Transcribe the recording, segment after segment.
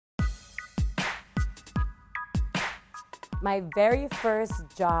My very first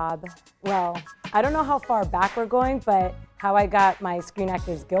job, well, I don't know how far back we're going, but how I got my Screen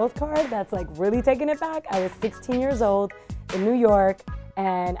Actors Guild card, that's like really taking it back. I was 16 years old in New York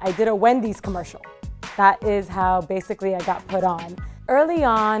and I did a Wendy's commercial. That is how basically I got put on. Early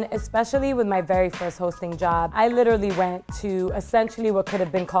on, especially with my very first hosting job, I literally went to essentially what could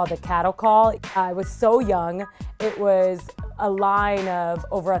have been called a cattle call. I was so young. It was a line of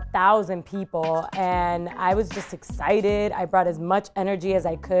over 1,000 people and I was just excited. I brought as much energy as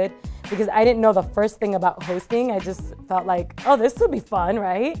I could because I didn't know the first thing about hosting. I just felt like, oh, this will be fun,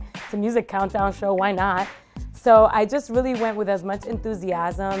 right? It's a music countdown show, why not? So I just really went with as much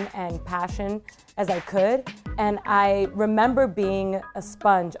enthusiasm and passion as I could. And I remember being a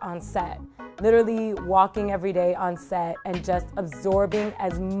sponge on set, literally walking every day on set and just absorbing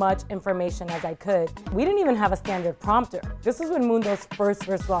as much information as I could. We didn't even have a standard prompter. This was when Mundo's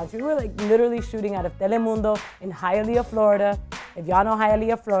first launched. We were like literally shooting out of Telemundo in Hialeah, Florida. If y'all know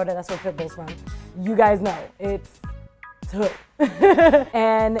Hialeah, Florida, that's where Pitbull's from. You guys know, it's hood.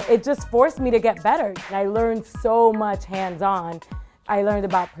 And it just forced me to get better. And I learned so much hands-on. I learned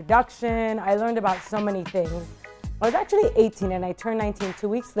about production. I learned about so many things. I was actually 18 and I turned 19 2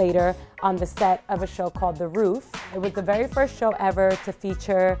 weeks later on the set of a show called The Roof. It was the very first show ever to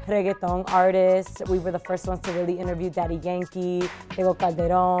feature reggaeton artists. We were the first ones to really interview Daddy Yankee, Tego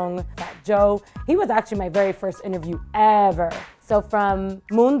Calderon, Fat Joe. He was actually my very first interview ever. So from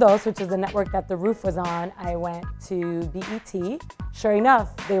Mundos, which is the network that The Roof was on, I went to BET. Sure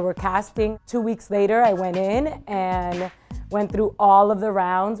enough, they were casting. 2 weeks later, I went in and went through all of the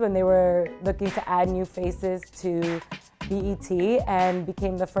rounds when they were looking to add new faces to BET and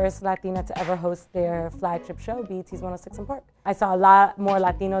became the first Latina to ever host their flagship show, BET's 106 & Park. I saw a lot more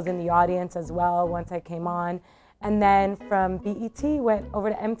Latinos in the audience as well once I came on. And then from BET, went over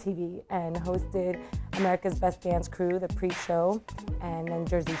to MTV and hosted America's Best Dance Crew, the pre-show, and then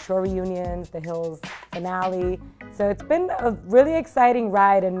Jersey Shore reunions, The Hills finale. So it's been a really exciting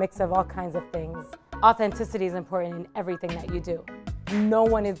ride and mix of all kinds of things. Authenticity is important in everything that you do. No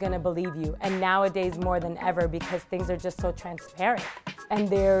one is gonna believe you, and nowadays more than ever because things are just so transparent. And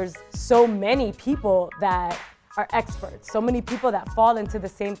there's so many people that are experts, so many people that fall into the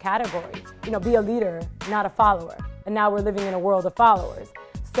same category. You know, be a leader, not a follower. And now we're living in a world of followers.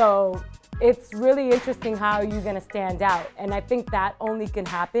 So it's really interesting how you're gonna stand out. And I think that only can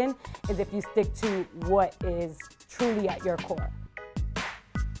happen is if you stick to what is truly at your core.